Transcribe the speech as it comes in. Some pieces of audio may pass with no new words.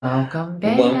Welcome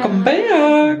back. Welcome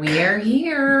back. We are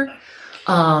here.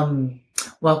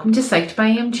 Welcome to Psyched by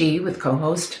MG with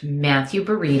co-host Matthew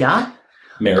Burita.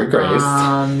 Mary Grace.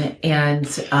 And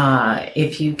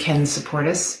if you can support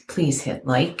us, please hit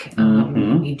like.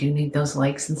 We do need those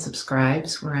likes and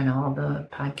subscribes. We're on all the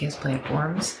podcast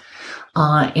platforms.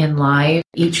 And live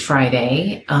each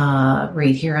Friday,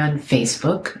 right here on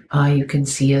Facebook. You can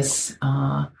see us.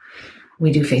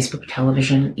 We do Facebook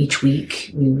television each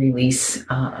week. We release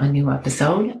a new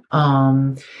episode.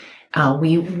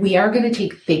 We are going to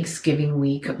take Thanksgiving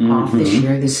week off this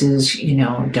year. This is,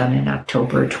 done in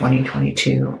October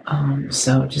 2022.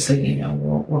 So just so you know,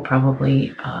 we'll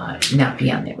probably not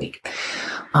be on that week.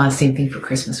 Same thing for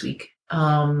Christmas week.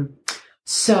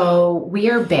 So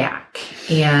we are back,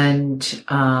 and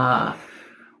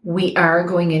we are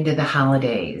going into the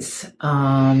holidays,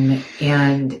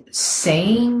 and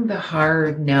saying the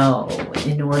hard no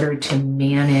in order to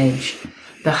manage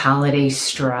the holiday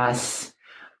stress.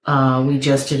 We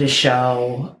just did a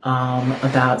show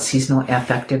about seasonal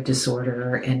affective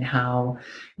disorder and how,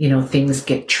 things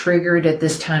get triggered at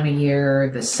this time of year.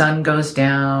 The sun goes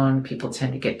down. People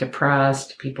tend to get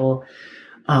depressed. People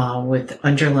with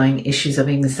underlying issues of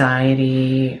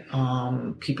anxiety,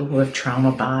 people who have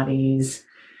trauma bodies.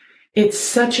 It's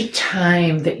such a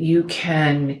time that you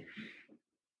can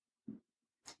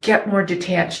get more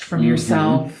detached from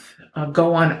yourself,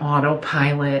 go on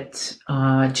autopilot,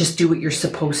 just do what you're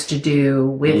supposed to do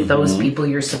with those people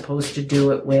you're supposed to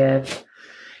do it with.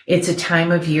 It's a time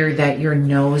of year that your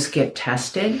no's get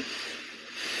tested.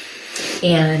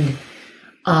 And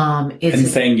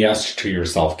saying yes to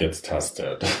yourself gets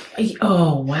tested.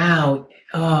 Oh, wow.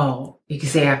 Oh,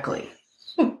 exactly.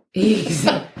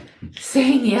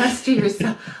 Saying yes to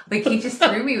yourself. Like, he just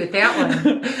threw me with that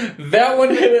one. That one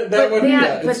hit it.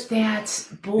 But that's,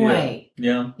 boy.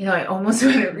 Yeah. I almost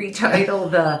want to retitle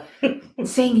the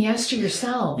saying yes to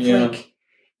yourself. Yeah. Like,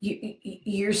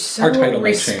 you're so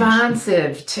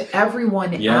responsive to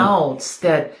everyone else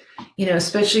that,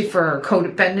 especially for our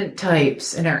codependent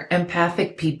types and our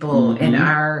empathic people and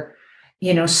our,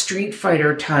 street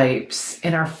fighter types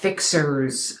and our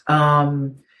fixers.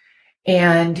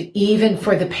 And even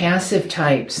for the passive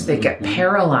types that get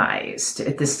paralyzed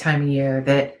at this time of year,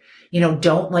 that,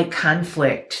 don't like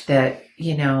conflict, that,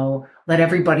 let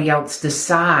everybody else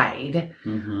decide,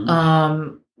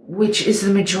 which is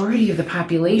the majority of the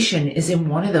population is in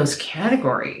one of those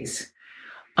categories.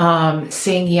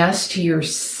 Saying yes to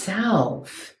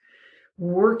yourself,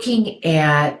 working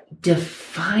at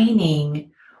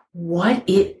defining what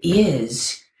it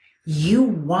is you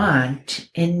want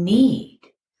and need.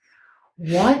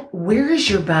 Where is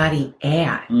your body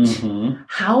at?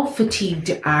 How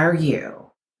fatigued are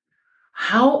you?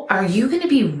 How are you going to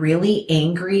be really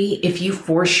angry if you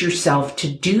force yourself to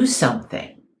do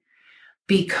something?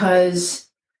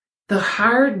 Because the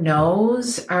hard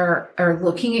no's are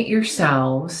looking at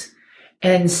yourselves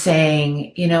and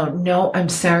saying, no, I'm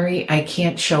sorry, I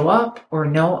can't show up, or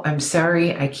no, I'm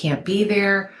sorry, I can't be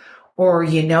there, or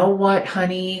you know what,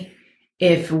 honey,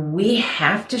 if we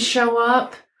have to show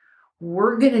up,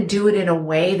 we're going to do it in a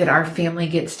way that our family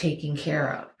gets taken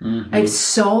care of. I have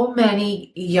so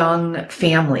many young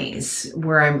families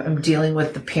where I'm dealing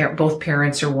with both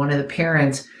parents or one of the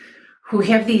parents who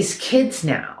have these kids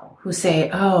now who say,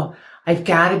 oh, I've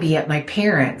got to be at my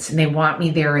parents' and they want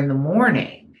me there in the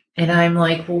morning. And I'm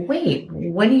like, well, wait,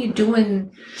 when are you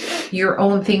doing your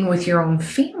own thing with your own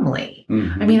family?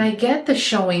 I mean, I get the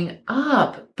showing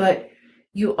up, but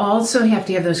you also have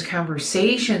to have those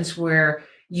conversations where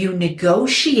you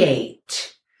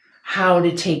negotiate how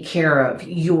to take care of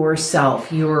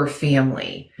yourself, your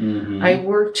family. I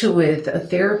worked with a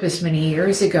therapist many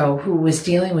years ago who was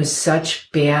dealing with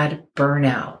such bad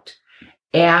burnout,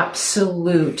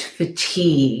 absolute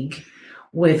fatigue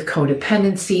with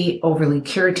codependency, overly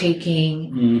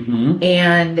caretaking,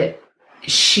 and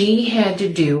she had to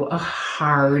do a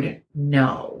hard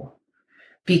no.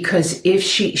 Because if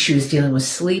she was dealing with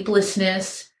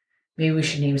sleeplessness, maybe we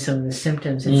should name some of the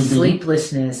symptoms. It's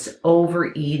sleeplessness,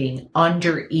 overeating,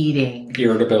 undereating,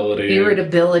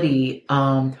 irritability,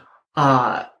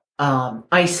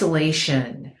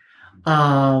 isolation,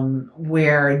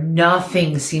 where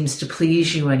nothing seems to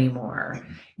please you anymore.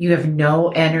 You have no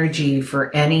energy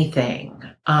for anything.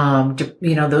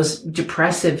 Those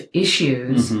depressive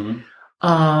issues,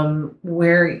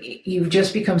 where you've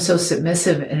just become so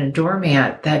submissive and a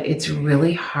doormat that it's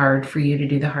really hard for you to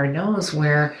do the hard no's,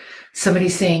 where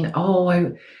somebody's saying,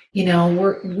 oh,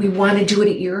 we want to do it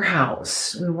at your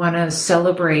house. We want to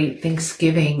celebrate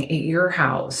Thanksgiving at your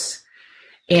house.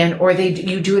 or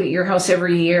you do it at your house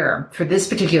every year. For this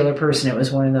particular person, it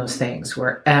was one of those things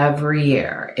where every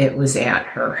year it was at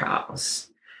her house.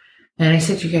 And I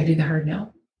said, you got to do the hard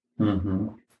no. Mm-hmm.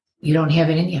 You don't have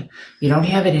it in you. You don't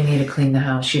have it in you to clean the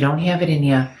house. You don't have it in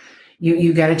you.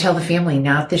 You got to tell the family,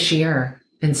 not this year.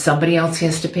 And somebody else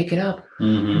has to pick it up.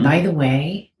 Mm-hmm. By the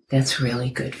way, that's really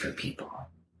good for people.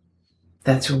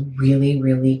 That's really,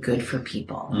 really good for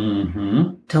people.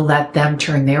 Mm-hmm. To let them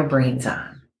turn their brains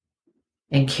on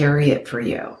and carry it for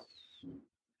you.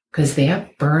 Because they have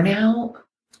burnout.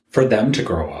 For them to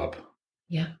grow up.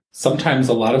 Yeah. Sometimes,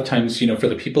 a lot of times, for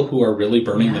the people who are really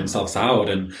burning themselves out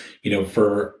and,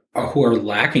 for who are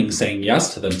lacking saying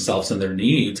yes to themselves and their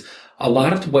needs, a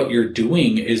lot of what you're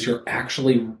doing is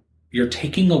you're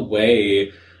taking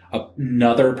away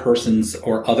another person's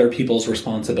or other people's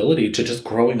responsibility to just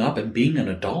growing up and being an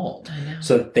adult.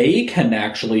 So that they can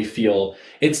actually feel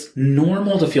it's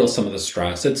normal to feel some of the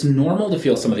stress. It's normal to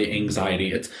feel some of the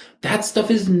anxiety. That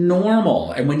stuff is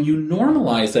normal. And when you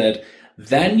normalize it,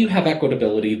 then you have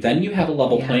equitability, then you have a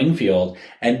level playing field,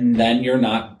 and then you're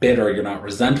not bitter, you're not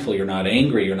resentful, you're not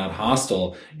angry, you're not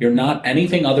hostile, you're not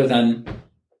anything other than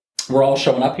we're all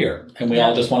showing up here and we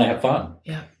all just want to have fun.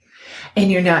 Yeah.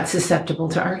 And you're not susceptible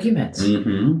to arguments.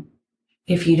 Mm-hmm.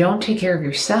 If you don't take care of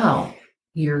yourself,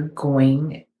 you're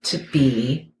going to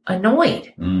be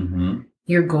annoyed. Mm-hmm.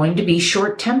 You're going to be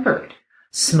short-tempered.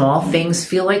 Small things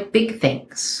feel like big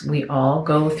things. We all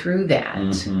go through that.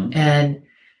 Mm-hmm. And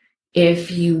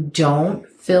if you don't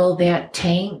fill that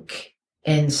tank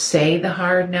and say the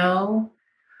hard no,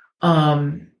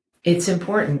 it's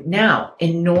important. Now,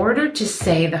 in order to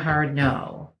say the hard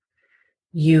no,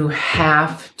 you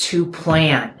have to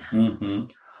plan. Mm-hmm.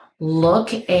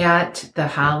 Look at the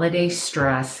holiday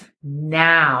stress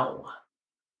now.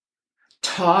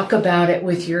 Talk about it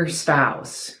with your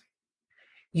spouse,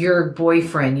 your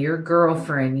boyfriend, your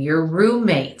girlfriend, your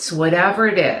roommates, whatever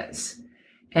it is.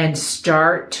 And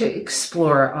start to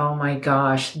explore, oh my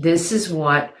gosh, this is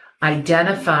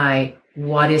identify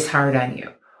what is hard on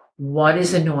you. What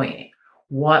is annoying?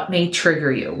 What may trigger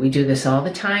you? We do this all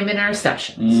the time in our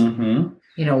sessions.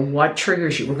 Mm-hmm. What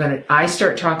triggers you? I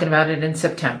start talking about it in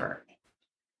September.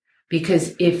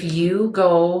 Because if you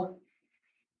go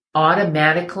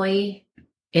automatically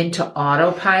into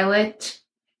autopilot,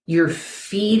 you're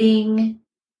feeding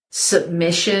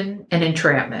submission and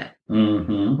entrapment.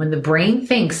 Mm-hmm. When the brain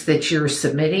thinks that you're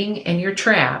submitting and you're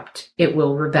trapped, it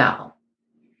will rebel.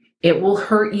 It will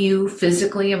hurt you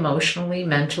physically, emotionally,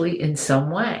 mentally in some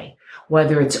way.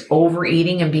 Whether it's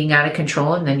overeating and being out of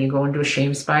control and then you go into a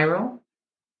shame spiral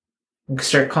and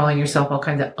start calling yourself all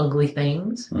kinds of ugly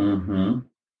things. Mm-hmm.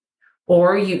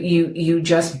 Or you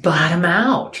just bottom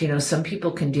out. Some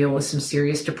people can deal with some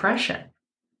serious depression.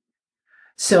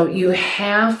 So you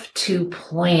have to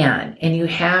plan and you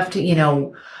have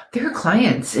to, there are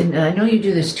clients, and I know you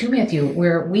do this too, Matthew,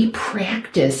 where we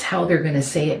practice how they're going to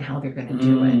say it and how they're going to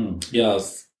do it.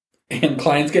 Yes. And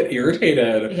clients get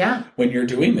irritated when you're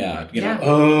doing that.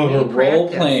 We're role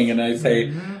playing. And I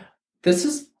say, this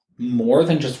is more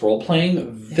than just role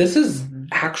playing. This is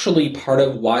actually part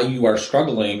of why you are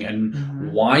struggling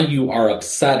and why you are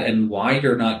upset and why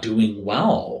you're not doing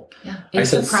well. Yeah,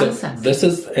 it's a process.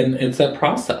 It's that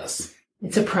process.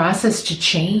 It's a process to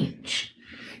change,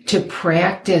 to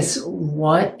practice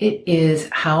what it is,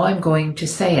 how I'm going to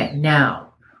say it.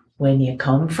 Now, when you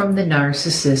come from the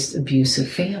narcissist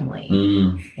abusive family,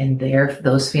 and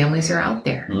those families are out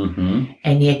there,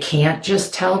 and you can't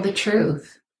just tell the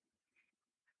truth,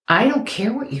 I don't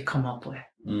care what you come up with.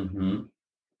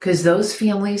 Because those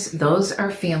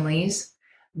are families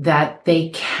that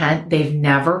they've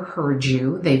never heard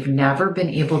you. They've never been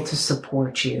able to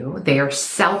support you. They are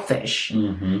selfish.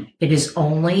 It is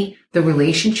only, the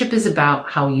relationship is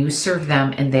about how you serve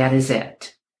them, and that is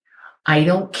it. I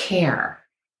don't care.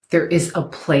 There is a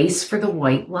place for the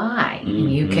white lie.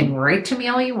 And you can write to me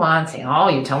all you want, saying, oh,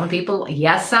 you're telling people,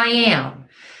 yes, I am.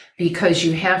 Because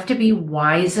you have to be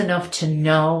wise enough to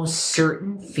know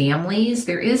certain families,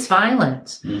 there is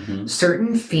violence.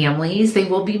 Certain families, they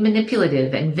will be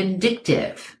manipulative and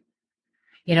vindictive.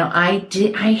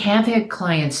 I have had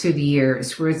clients through the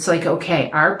years where it's like, okay,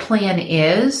 our plan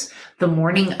is the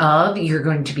morning of, you're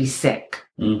going to be sick.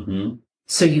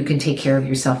 So you can take care of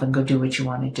yourself and go do what you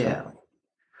want to do.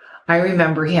 I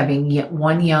remember having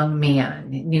one young man,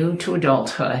 new to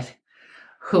adulthood,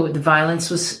 who the violence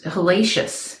was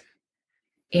hellacious.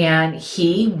 And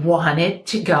he wanted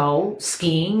to go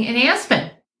skiing in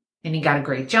Aspen. And he got a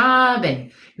great job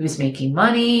and he was making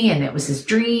money and it was his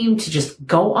dream to just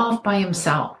go off by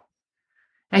himself.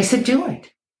 I said, do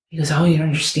it. He goes, oh, you don't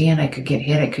understand. I could get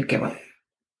hit. I could get what?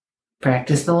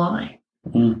 Practice the lie.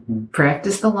 Mm-hmm.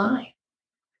 Practice the line.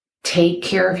 Take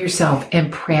care of yourself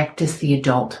and practice the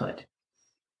adulthood.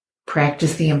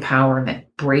 Practice the empowerment.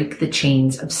 Break the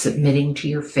chains of submitting to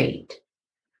your fate.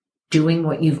 Doing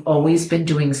what you've always been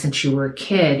doing since you were a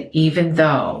kid, even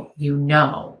though you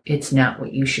know it's not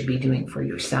what you should be doing for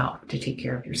yourself, to take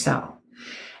care of yourself.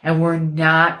 And we're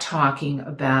not talking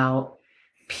about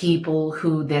people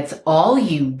who that's all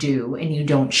you do and you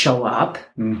don't show up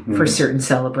for certain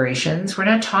celebrations. We're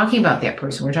not talking about that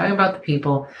person. We're talking about the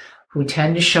people who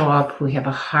tend to show up, who have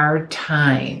a hard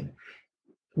time.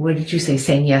 What did you say?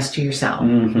 Saying yes to yourself.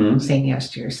 Saying yes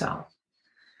to yourself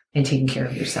and taking care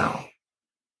of yourself.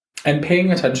 And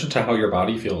paying attention to how your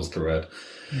body feels through it.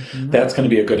 That's going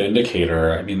to be a good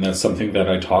indicator. I mean, that's something that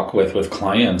I talk with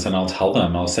clients, and I'll tell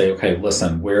them, I'll say, okay,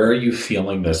 listen, where are you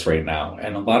feeling this right now?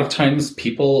 And a lot of times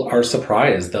people are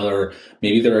surprised.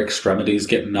 Maybe their extremities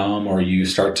get numb, or you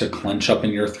start to clench up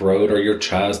in your throat or your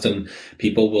chest, and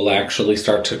people will actually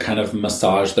start to kind of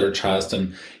massage their chest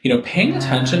and, paying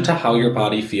attention to how your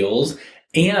body feels.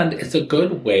 And it's a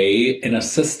good way, in a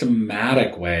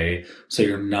systematic way, so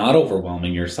you're not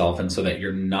overwhelming yourself and so that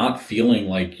you're not feeling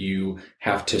like you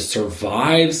have to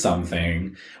survive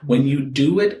something. When you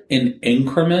do it in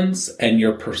increments and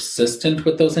you're persistent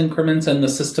with those increments and the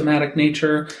systematic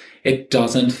nature, it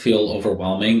doesn't feel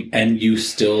overwhelming, and you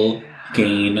still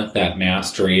gain that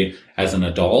mastery as an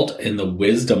adult in the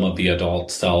wisdom of the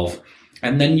adult self.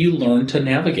 And then you learn to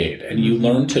navigate, and you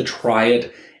learn to try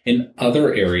it in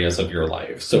other areas of your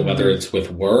life. So whether it's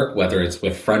with work, whether it's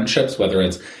with friendships, whether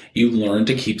it's you learn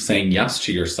to keep saying yes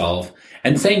to yourself.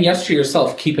 And saying yes to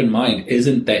yourself, keep in mind,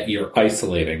 isn't that you're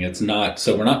isolating. It's not.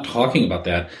 So we're not talking about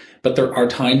that. But there are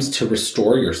times to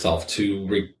restore yourself,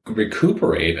 to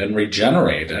recuperate and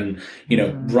regenerate. And,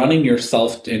 running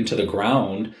yourself into the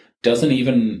ground doesn't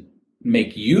even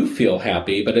make you feel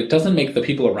happy, but it doesn't make the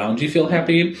people around you feel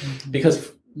happy,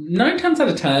 because 9 times out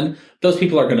of 10, those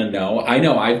people are going to know. I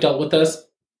know I've dealt with this.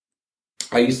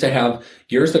 I used to have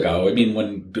years ago,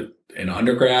 when in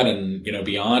undergrad and,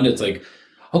 beyond, it's like,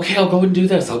 okay, I'll go and do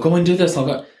this. I'll go and do this. I'll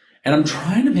go. And I'm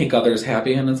trying to make others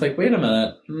happy. And it's like, wait a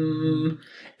minute.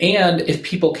 And if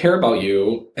people care about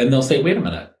you and they'll say, wait a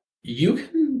minute,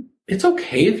 it's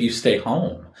okay if you stay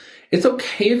home. It's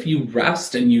okay if you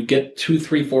rest and you get 2,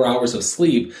 3, 4 hours of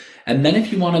sleep. And then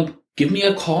if you want to give me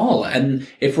a call, and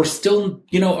if we're still,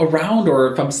 around,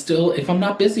 or if I'm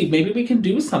not busy, maybe we can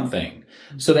do something,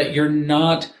 so that you're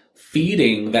not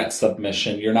feeding that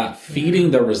submission. You're not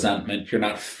feeding the resentment. You're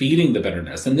not feeding the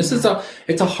bitterness. And it's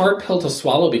a hard pill to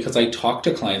swallow, because I talk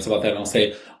to clients about that, and I'll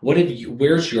say,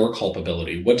 where's your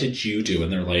culpability? What did you do?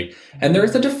 And they're like, and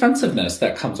there's a defensive-ness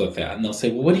that comes with that. And they'll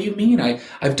say, well, what do you mean?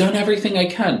 I've done everything I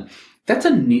can. That's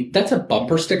a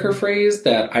bumper sticker phrase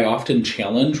that I often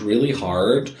challenge really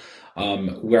hard.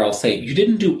 Where I'll say, you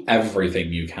didn't do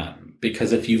everything you can,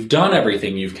 because if you've done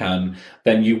everything you can,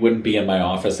 then you wouldn't be in my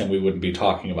office and we wouldn't be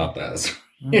talking about this.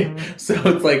 So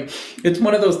it's like, it's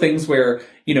one of those things where,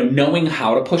 knowing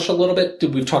how to push a little bit.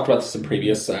 We've talked about this in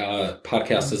previous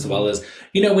podcasts, as well as,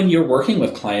 when you're working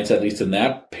with clients, at least in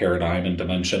that paradigm and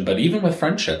dimension, but even with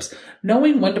friendships,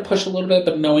 knowing when to push a little bit,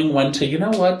 but knowing when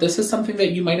to, this is something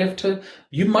that you might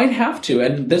have to.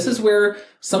 And this is where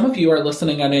some of you are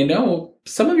listening, and I know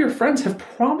some of your friends have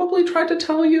probably tried to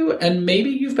tell you, and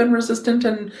maybe you've been resistant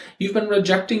and you've been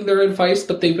rejecting their advice,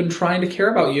 but they've been trying to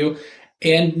care about you.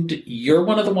 And you're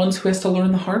one of the ones who has to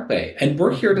learn the hard way. And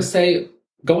we're here to say,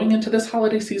 going into this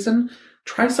holiday season,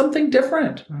 try something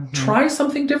different. Try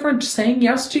something different. Saying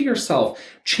yes to yourself,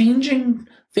 changing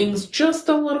things just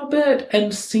a little bit,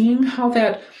 and seeing how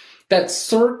that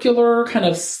circular kind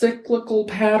of cyclical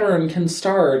pattern can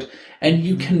start, and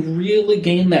you can really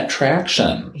gain that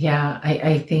traction. Yeah,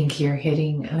 I think you're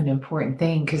hitting an important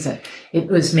thing, because it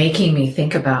was making me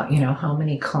think about, how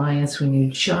many clients, when you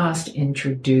just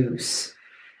introduce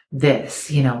this,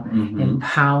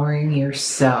 empowering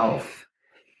yourself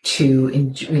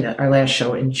to, our last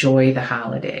show, enjoy the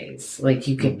holidays. Like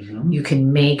you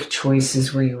can make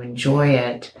choices where you enjoy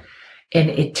it. And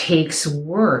it takes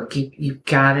work. You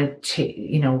gotta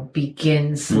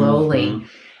begin slowly.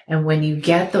 And when you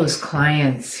get those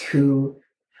clients who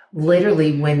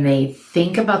literally, when they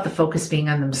think about the focus being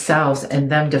on themselves and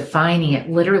them defining it,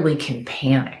 literally can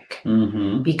panic,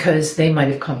 because they might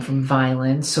have come from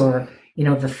violence, or,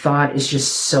 the thought is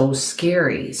just so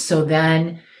scary. So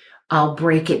then I'll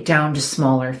break it down to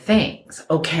smaller things.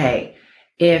 Okay,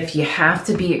 if you have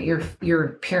to be at your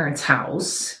parents'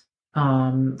 house,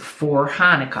 for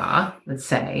Hanukkah, let's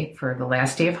say, for the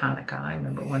last day of Hanukkah, I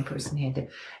remember one person had to,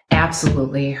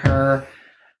 absolutely, her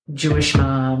Jewish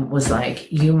mom was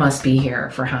like, you must be here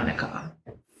for Hanukkah.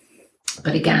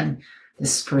 But again,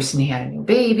 this person had a new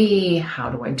baby. How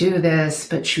do I do this?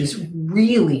 But she was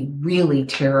really, really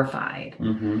terrified.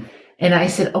 Mm-hmm. And I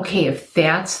said, okay, if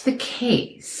that's the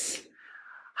case,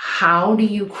 how do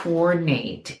you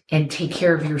coordinate and take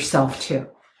care of yourself too?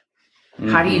 Mm-hmm.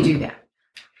 How do you do that?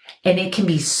 And it can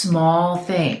be small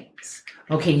things.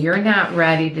 Okay, you're not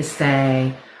ready to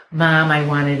say, Mom, I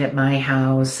want it at my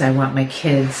house. I want my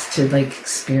kids to like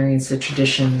experience the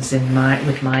traditions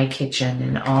with my kitchen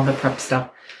and all the prep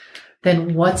stuff.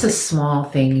 Then what's a small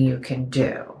thing you can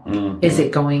do? Mm-hmm. Is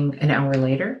it going an hour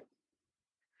later?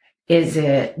 Is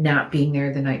it not being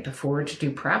there the night before to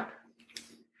do prep?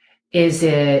 Is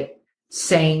it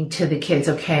saying to the kids,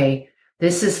 okay,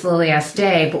 this is the last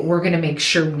day, but we're going to make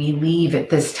sure we leave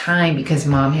at this time because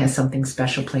Mom has something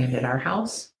special planned at our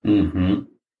house? Mm-hmm.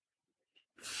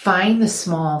 Find the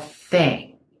small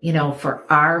thing. You know, for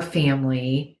our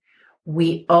family,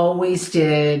 we always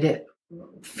did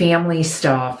family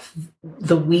stuff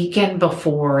the weekend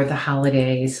before the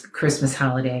holidays, Christmas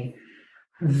holiday.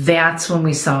 That's when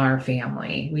we saw our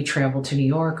family. We traveled to New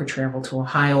York or traveled to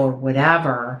Ohio or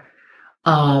whatever,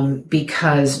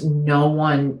 because no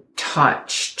one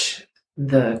touched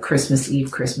the Christmas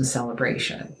Eve, Christmas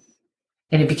celebration.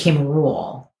 And it became a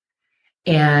rule.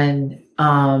 And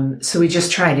so we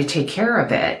just tried to take care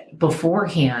of it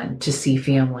beforehand to see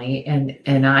family.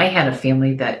 And I had a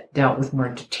family that dealt with more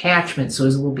detachment, so it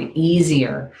was a little bit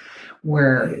easier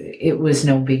where it was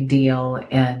no big deal.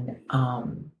 And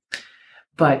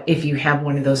but if you have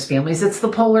one of those families, it's the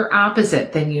polar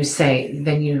opposite. Then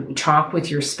you talk with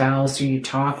your spouse or you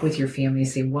talk with your family and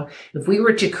say, well, if we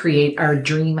were to create our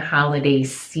dream holiday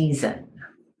season,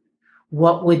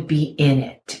 what would be in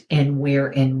it and where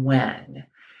and when?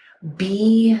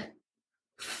 Be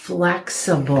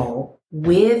flexible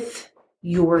with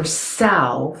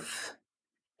yourself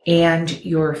and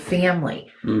your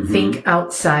family. Mm-hmm. Think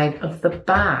outside of the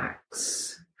box.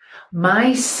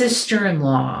 My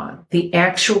sister-in-law, the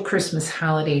actual Christmas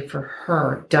holiday for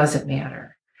her doesn't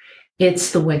matter.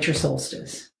 It's the winter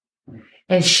solstice.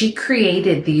 And she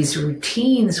created these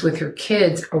routines with her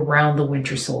kids around the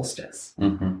winter solstice.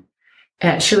 Mm-hmm.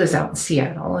 She lives out in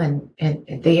Seattle, and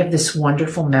they have this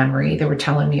wonderful memory. They were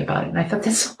telling me about it, and I thought,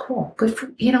 that's so cool. Good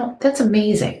for, that's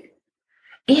amazing.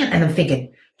 And I'm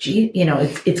thinking, gee,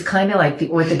 it's kind of like the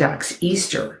Orthodox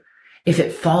Easter. If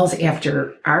it falls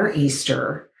after our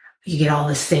Easter, you get all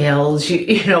the sales.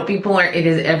 People aren't.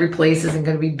 Every place isn't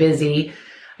going to be busy.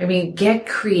 I mean, get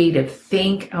creative.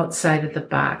 Think outside of the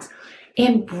box.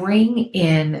 And bring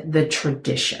in the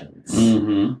traditions,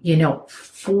 mm-hmm.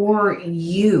 For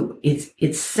you.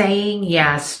 It's saying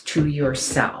yes to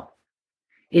yourself.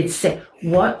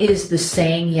 What is the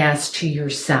saying yes to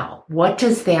yourself? What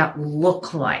does that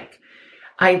look like?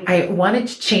 I wanted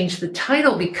to change the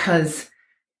title because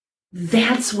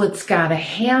that's what's got to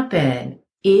happen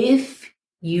if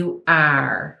you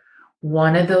are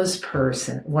one of those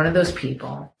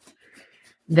people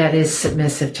that is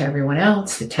submissive to everyone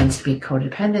else, that tends to be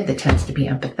codependent, that tends to be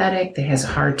empathetic, that has a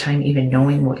hard time even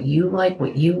knowing what you like,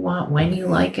 what you want, when you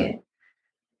like it.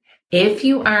 If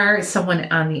you are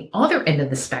someone on the other end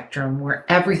of the spectrum where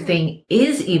everything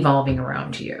is evolving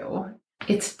around you,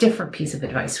 it's a different piece of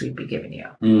advice we'd be giving you.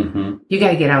 Mm-hmm. You got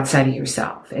to get outside of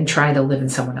yourself and try to live in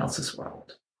someone else's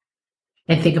world.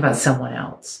 And think about someone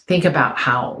else. Think about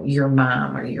how your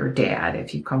mom or your dad,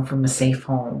 if you come from a safe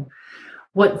home,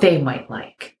 what they might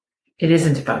like. It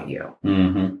isn't about you.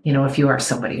 Mm-hmm. If you are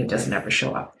somebody who doesn't ever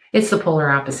show up. It's the polar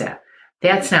opposite.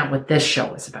 That's not what this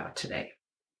show is about today.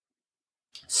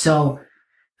 So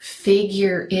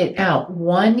figure it out.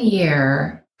 1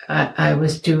 year, I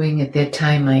was doing at that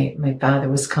time, my father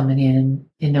was coming in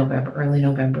November, early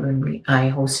November, and I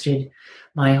hosted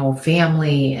my whole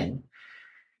family, and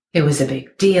it was a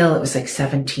big deal. It was like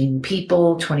 17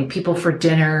 people, 20 people for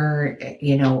dinner. It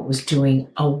was doing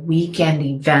a weekend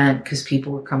event because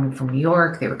people were coming from New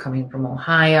York. They were coming from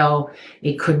Ohio.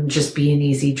 It couldn't just be an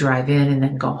easy drive in and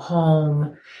then go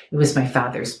home. It was my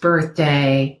father's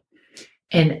birthday.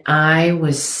 And I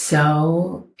was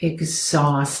so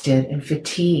exhausted and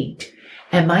fatigued.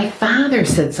 And my father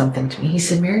said something to me. He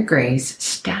said, Mary Grace,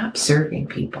 stop serving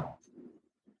people.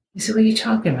 I said, what are you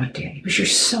talking about, Dad? He goes, you're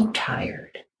so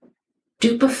tired.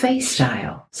 Do buffet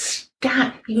style.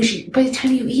 Stop. Because by the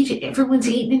time you eat it, everyone's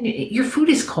eating and your food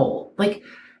is cold.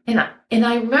 And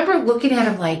I remember looking at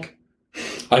him like,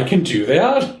 I can do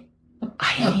that?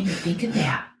 I didn't even think of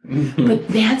that. Mm-hmm. But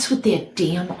that's what that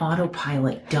damn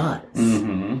autopilot does.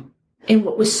 Mm-hmm. And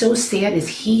what was so sad is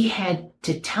he had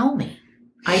to tell me.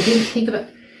 I didn't think of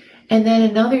it. And then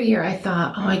another year I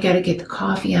thought, I got to get the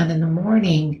coffee on in the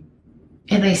morning.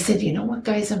 And I said, you know what,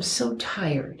 guys, I'm so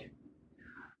tired.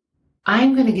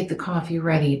 I'm going to get the coffee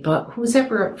ready, but who's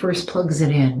ever up first plugs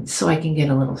it in so I can get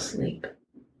a little sleep.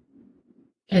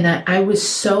 And I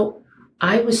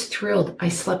was thrilled. I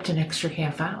slept an extra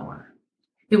half hour.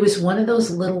 It was one of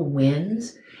those little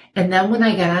wins. And then when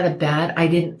I got out of bed, I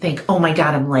didn't think, oh my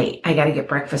God, I'm late. I got to get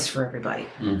breakfast for everybody.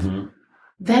 Mm-hmm.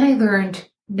 Then I learned,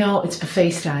 no, it's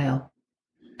buffet style.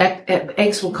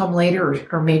 Eggs will come later,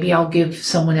 or maybe I'll give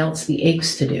someone else the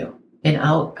eggs to do, and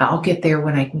I'll get there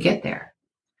when I can get there.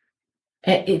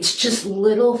 It's just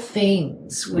little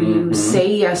things where you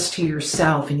say yes to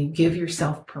yourself and you give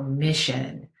yourself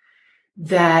permission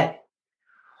that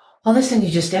all of a sudden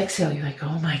you just exhale. You're like,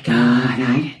 oh my God,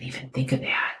 I didn't even think of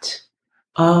that.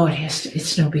 Oh,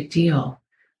 it's no big deal.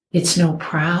 It's no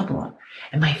problem.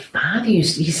 And my father he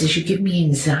says, you give me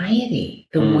anxiety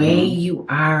the way you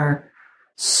are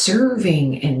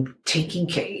serving and taking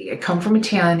care. I come from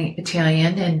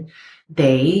Italian, and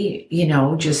they,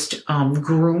 just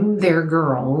groom their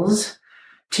girls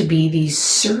to be these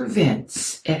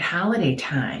servants at holiday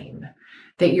time,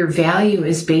 that your value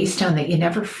is based on that you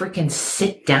never freaking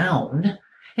sit down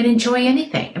and enjoy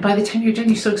anything. And by the time you're done,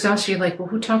 you're so exhausted, you're like, well,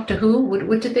 who talked to who?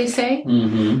 What did they say?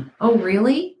 Mm-hmm. Oh,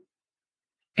 really?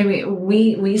 I mean,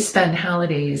 we spend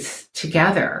holidays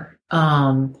together.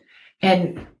 And,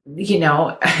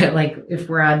 like if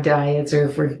we're on diets or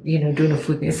if we're, doing a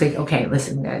food thing, it's like, okay,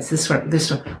 listen, guys, this one,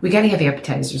 we got to have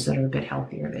appetizers that are a bit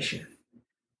healthier this year.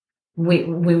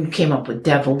 We came up with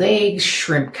deviled eggs,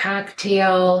 shrimp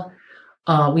cocktail.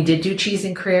 We did do cheese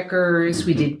and crackers.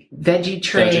 We did veggie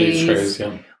trays.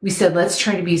 Yeah. We said, let's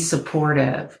try to be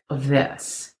supportive of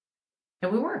this.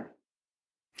 And we were.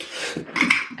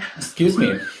 Excuse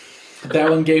me. That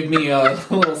one gave me a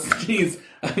little sneeze.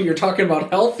 You're talking about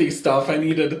healthy stuff. I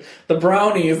needed the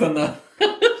brownies and the...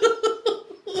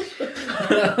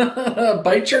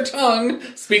 Bite your tongue.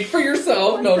 Speak for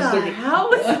yourself. What the hell?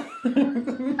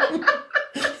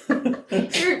 I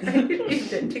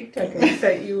did TikTok. I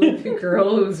sent you with the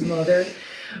girl whose mother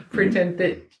pretended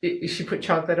that she put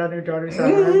chocolate on her daughter's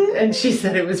arm, and she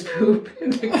said it was poop,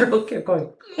 and the girl kept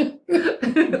going,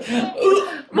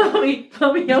 Mommy,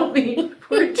 help me.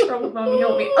 We're in trouble, Mommy,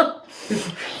 help me.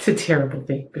 It's a terrible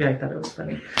thing, but I thought it was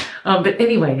funny. But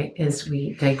anyway, as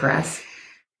we digress.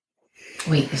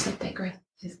 Wait, is that digress?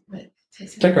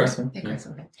 Digress.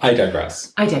 Okay. I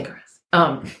digress.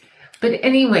 But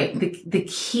anyway, the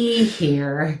key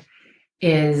here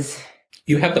is...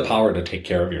 You have the power to take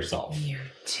care of yourself. You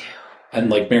do. And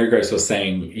like Mary Grace was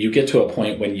saying, you get to a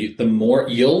point when the more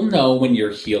you'll know when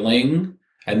you're healing,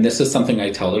 and this is something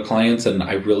I tell to clients, and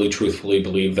I really truthfully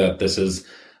believe that this is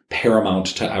paramount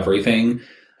to everything.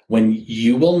 When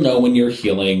you will know when you're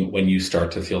healing, when you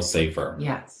start to feel safer.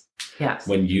 Yes.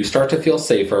 When you start to feel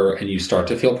safer and you start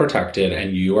to feel protected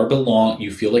and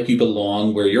you feel like you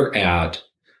belong where you're at,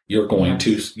 you're going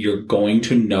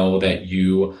to know that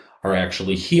you are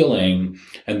actually healing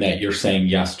and that you're saying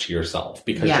yes to yourself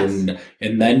and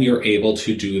then you're able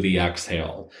to do the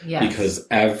exhale because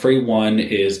everyone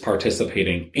is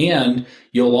participating, and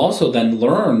you'll also then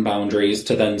learn boundaries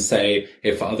to then say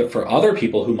for other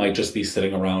people who might just be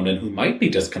sitting around and who might be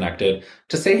disconnected,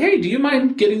 to say, hey, do you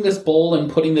mind getting this bowl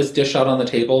and putting this dish out on the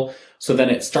table? So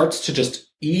then it starts to just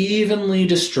evenly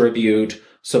distribute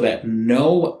so that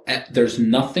there's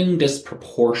nothing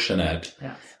disproportionate.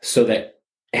 Yes. So that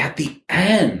at the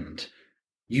end,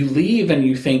 you leave and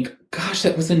you think, gosh,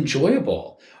 that was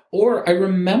enjoyable. Or I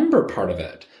remember part of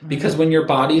it. Because when your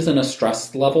body's in a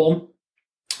stress level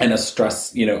and a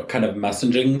stress, kind of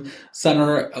messaging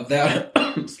center of that,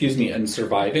 excuse me, and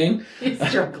surviving. You're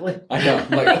struggling. I know.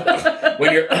 Like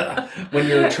when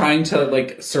you're trying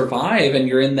to survive and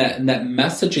you're in that, and that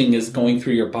messaging is going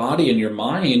through your body and your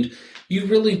mind, you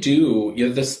really do.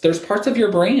 There's parts of your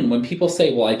brain when people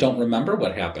say, well, I don't remember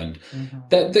what happened. Mm-hmm.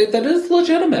 That is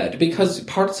legitimate, because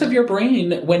parts of your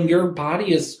brain, when your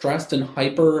body is stressed and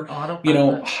hyper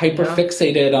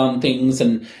fixated on things,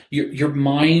 and your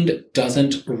mind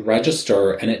doesn't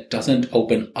register and it doesn't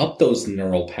open up those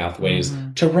neural pathways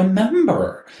to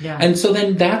remember. Yeah. And so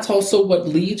then that's also what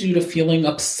leads you to feeling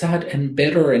upset and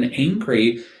bitter and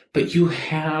angry. But you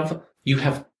have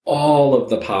all of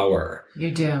the power.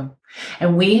 You do.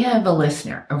 And we have a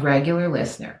regular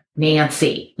listener,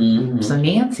 Nancy. Mm-hmm. So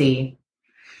Nancy,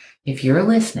 if you're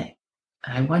listening,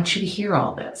 I want you to hear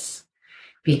all this,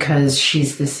 because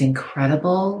she's this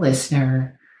incredible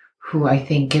listener who I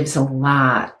think gives a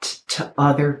lot to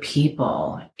other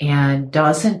people and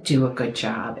doesn't do a good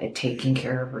job at taking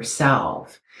care of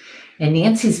herself. And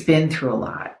Nancy's been through a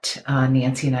lot.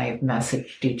 Nancy and I have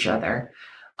messaged each other.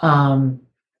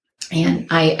 And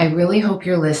I really hope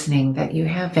you're listening, that you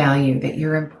have value, that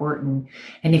you're important.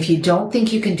 And if you don't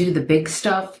think you can do the big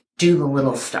stuff, do the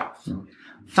little stuff.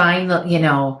 Find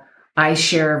the, I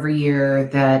share every year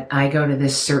that I go to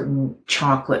this certain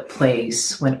chocolate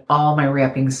place when all my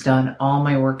wrapping's done, all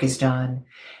my work is done.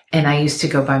 And I used to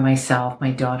go by myself.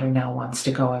 My daughter now wants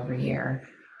to go every year.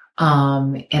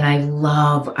 And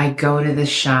I go to the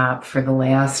shop for the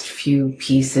last few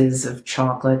pieces of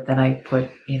chocolate that I put,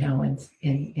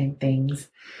 in things.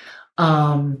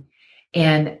 And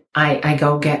I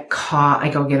go get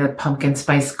a pumpkin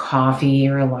spice coffee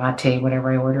or a latte,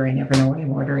 whatever I order. I never know what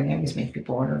I'm ordering. I always make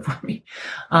people order for me.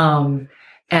 I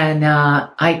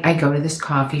go to this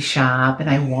coffee shop and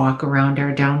I walk around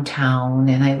our downtown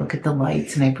and I look at the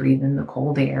lights and I breathe in the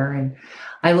cold air, and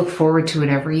I look forward to it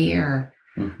every year.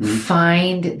 Mm-hmm.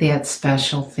 Find that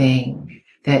special thing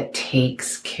that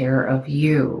takes care of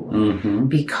you, mm-hmm.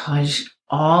 because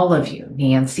all of you,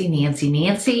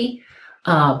 Nancy,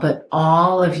 but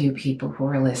all of you people who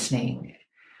are listening,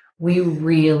 we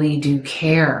really do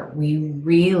care. We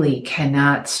really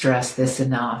cannot stress this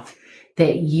enough,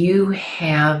 that you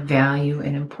have value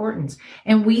and importance,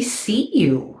 and we see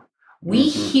you, we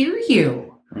mm-hmm. hear you.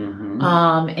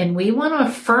 Mm-hmm. And we want to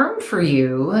affirm for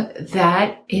you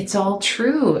that it's all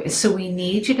true. So we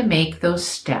need you to make those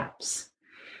steps,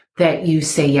 that you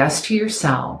say yes to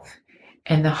yourself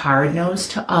and the hard no's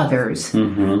to others,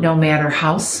 mm-hmm. no matter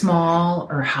how small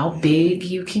or how big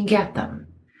you can get them,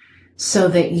 so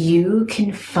that you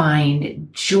can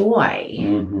find joy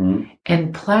mm-hmm.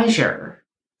 and pleasure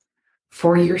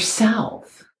for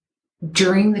yourself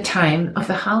during the time of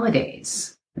the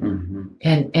holidays. Mm-hmm.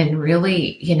 And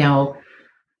really,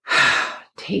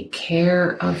 take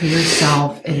care of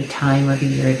yourself at a time of the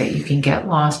year that you can get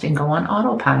lost and go on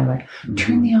autopilot. Mm-hmm.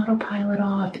 Turn the autopilot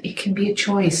off. It can be a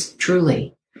choice,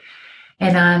 truly.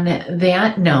 And on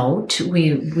that note,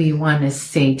 we want to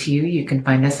say to you, you can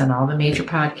find us on all the major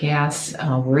podcasts.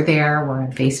 We're there. We're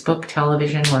on Facebook,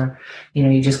 television.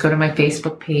 You just go to my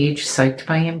Facebook page, Psyched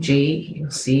by MG. You'll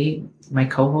see my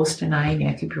co-host and I,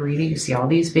 Matthew Parita. You see all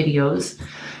these videos.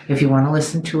 If you want to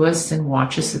listen to us and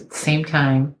watch us at the same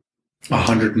time.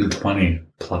 120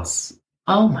 plus.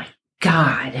 Oh my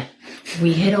God.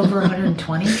 We hit over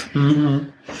 120? Mm-hmm.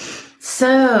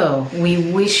 So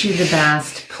we wish you the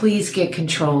best. Please get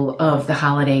control of the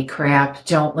holiday crap.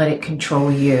 Don't let it control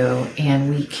you. And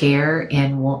we care.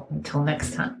 And until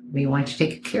next time, we want you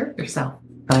to take care of yourself.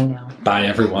 Bye now. Bye,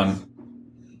 everyone.